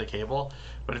just cut the cable.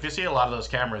 But if you see a lot of those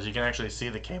cameras, you can actually see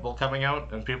the cable coming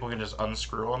out and people can just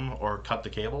unscrew them or cut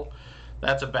the cable.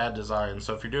 That's a bad design.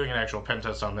 So if you're doing an actual pen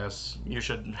test on this, you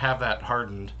should have that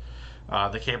hardened.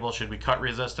 The cable should be cut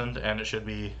resistant and it should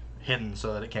be hidden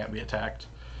so that it can't be attacked.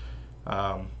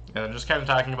 And then just kind of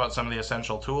talking about some of the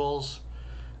essential tools.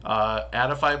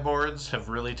 Adify boards have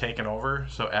really taken over.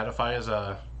 So Adify is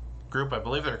a group, I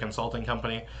believe they're a consulting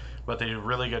company, but they do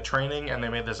really good training, and they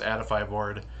made this Adify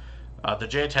board. The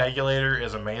JTagulator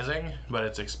is amazing, but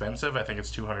it's expensive. I think it's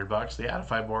 $200. The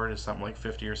Adify board is something like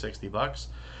 50 or 60 bucks.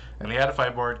 And the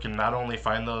Adify board can not only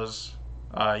find those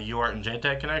UART and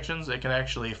JTAG connections, it can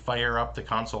actually fire up the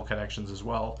console connections as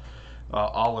well,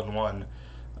 all in one,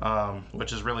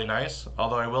 which is really nice.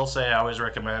 Although I will say I always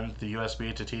recommend the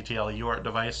USB to TTL UART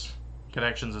device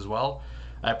connections as well.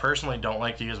 I personally don't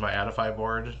like to use my Adify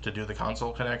board to do the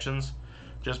console connections,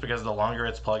 just because the longer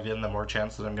it's plugged in, the more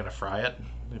chance that I'm going to fry it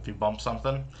if you bump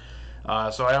something.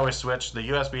 So I always switch the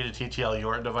USB to TTL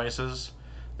UART devices.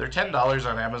 They're $10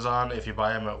 on Amazon if you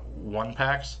buy them at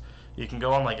 1-packs. You can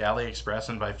go on like AliExpress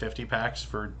and buy 50 packs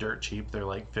for dirt cheap. They're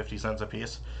like 50 cents a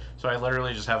piece. So I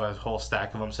literally just have a whole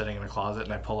stack of them sitting in a closet,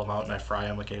 and I pull them out and I fry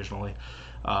them occasionally.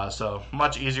 So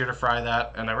much easier to fry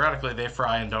that, and ironically they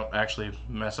fry and don't actually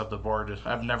mess up the board.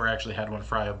 I've never actually had one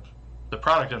fry the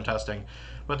product I'm testing,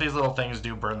 but these little things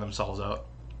do burn themselves out.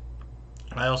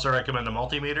 I also recommend a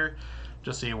multimeter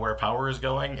to see where power is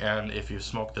going and if you've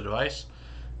smoked the device.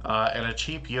 And a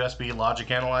cheap USB logic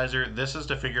analyzer. This is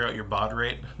to figure out your baud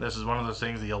rate. This is one of those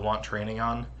things that you'll want training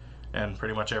on, and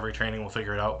pretty much every training will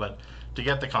figure it out. But to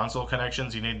get the console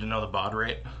connections, you need to know the baud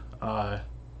rate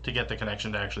to get the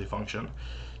connection to actually function.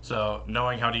 So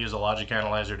knowing how to use a logic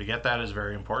analyzer to get that is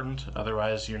very important.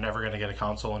 Otherwise, you're never going to get a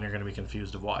console and you're going to be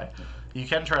confused of why. You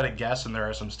can try to guess, and there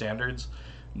are some standards,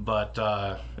 but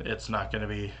it's not going to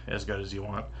be as good as you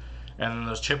want. And then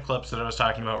those chip clips that I was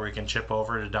talking about where you can chip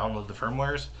over to download the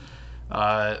firmwares,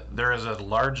 there is a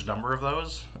large number of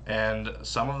those, and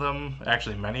some of them,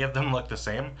 actually many of them, look the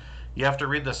same. You have to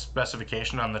read the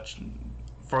specification on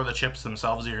for the chips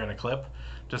themselves that you're going to clip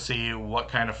to see what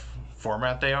kind of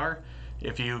format they are.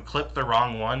 If you clip the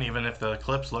wrong one, even if the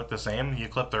clips look the same, you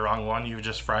clip the wrong one, you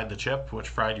just fried the chip, which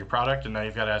fried your product, and now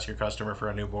you've got to ask your customer for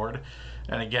a new board.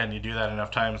 And again, you do that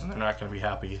enough times and they're not going to be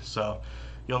happy. So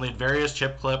you'll need various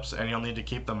chip clips, and you'll need to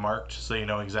keep them marked so you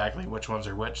know exactly which ones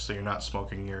are which, so you're not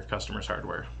smoking your customer's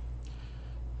hardware.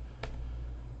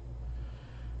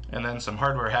 And then some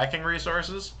hardware hacking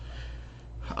resources.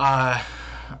 I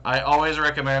always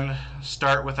recommend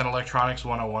start with an Electronics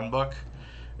 101 book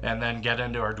and then get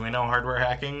into Arduino hardware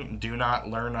hacking. Do not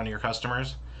learn on your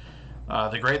customers.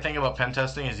 The great thing about pen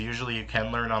testing is usually you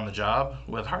can learn on the job.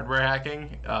 With hardware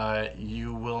hacking,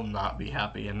 you will not be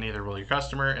happy, and neither will your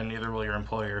customer, and neither will your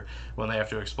employer when they have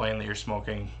to explain that you're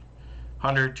smoking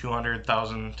 $100, $200,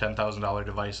 $1,000, $10,000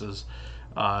 devices.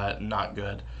 Not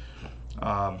good.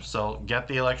 So get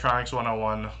the Electronics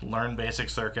 101, learn basic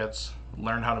circuits,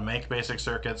 learn how to make basic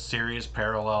circuits, series,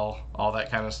 parallel, all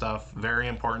that kind of stuff. Very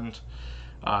important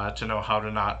to know how to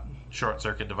not short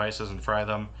circuit devices and fry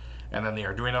them. And then the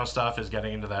Arduino stuff is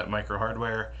getting into that micro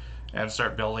hardware and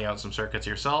start building out some circuits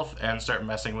yourself and start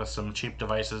messing with some cheap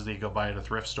devices that you go buy at a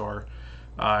thrift store,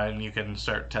 and you can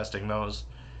start testing those.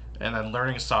 And then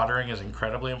learning soldering is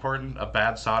incredibly important. A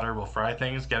bad solder will fry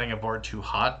things. Getting a board too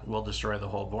hot will destroy the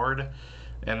whole board.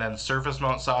 And then surface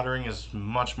mount soldering is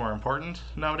much more important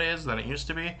nowadays than it used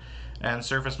to be. And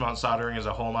surface mount soldering is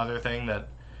a whole other thing that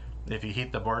if you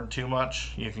heat the board too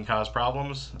much, you can cause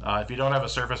problems. If you don't have a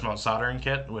surface mount soldering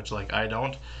kit, which like I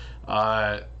don't,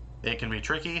 it can be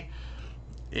tricky.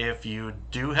 If you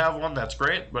do have one, that's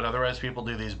great, but otherwise people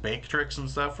do these bake tricks and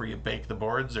stuff where you bake the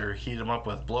boards or heat them up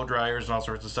with blow dryers and all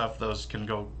sorts of stuff. Those can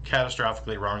go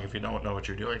catastrophically wrong if you don't know what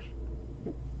you're doing.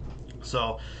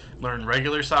 So learn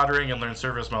regular soldering and learn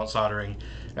surface mount soldering.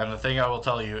 And the thing I will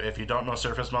tell you, if you don't know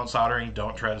surface mount soldering,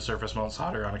 don't try to surface mount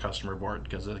solder on a customer board,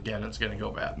 because again, it's going to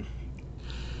go bad.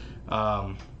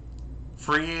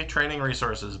 Free training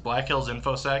resources. Black Hills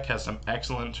InfoSec has some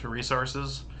excellent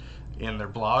resources in their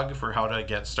blog for how to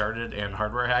get started in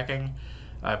hardware hacking.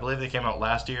 I believe they came out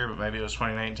last year, but maybe it was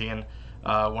 2019.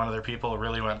 One of their people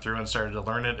really went through and started to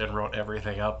learn it and wrote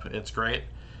everything up. It's great.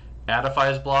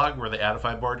 Adify's blog, where the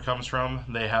Adify board comes from,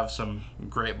 they have some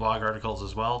great blog articles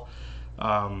as well.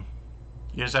 You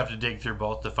just have to dig through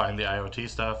both to find the IoT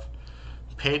stuff.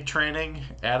 Paid training.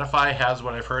 Adify has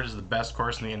what I've heard is the best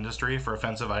course in the industry for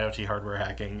offensive IoT hardware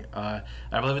hacking. I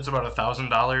believe it's about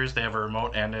 $1,000. They have a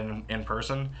remote and in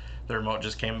person. The remote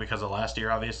just came because of last year,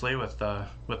 obviously, with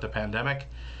the pandemic.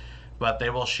 But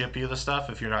they will ship you the stuff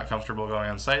if you're not comfortable going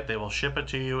on site. They will ship it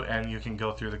to you, and you can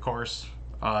go through the course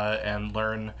and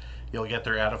learn. You'll get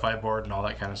their Adify board and all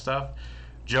that kind of stuff.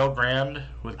 Joe Grand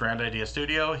with Grand Idea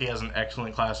Studio, he has an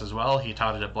excellent class as well. He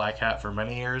taught it at Black Hat for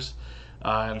many years.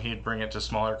 And he'd bring it to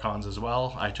smaller cons as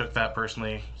well. I took that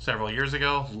personally several years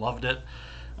ago, loved it.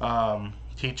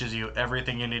 Teaches you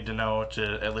everything you need to know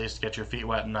to at least get your feet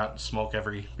wet and not smoke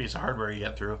every piece of hardware you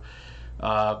get through.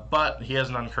 But he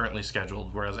has none currently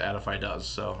scheduled, whereas Adify does.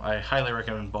 So I highly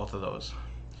recommend both of those.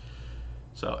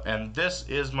 So, and this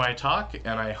is my talk,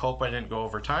 and I hope I didn't go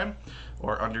over time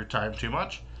or under time too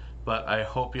much. But I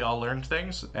hope you all learned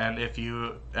things, and if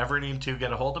you ever need to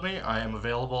get a hold of me, I am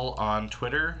available on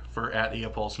Twitter for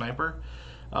 @EapolSniper,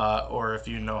 or if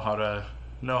you know how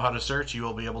to search, you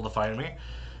will be able to find me.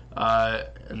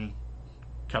 And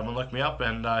come and look me up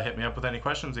and hit me up with any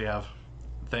questions you have.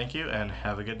 Thank you, and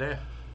have a good day.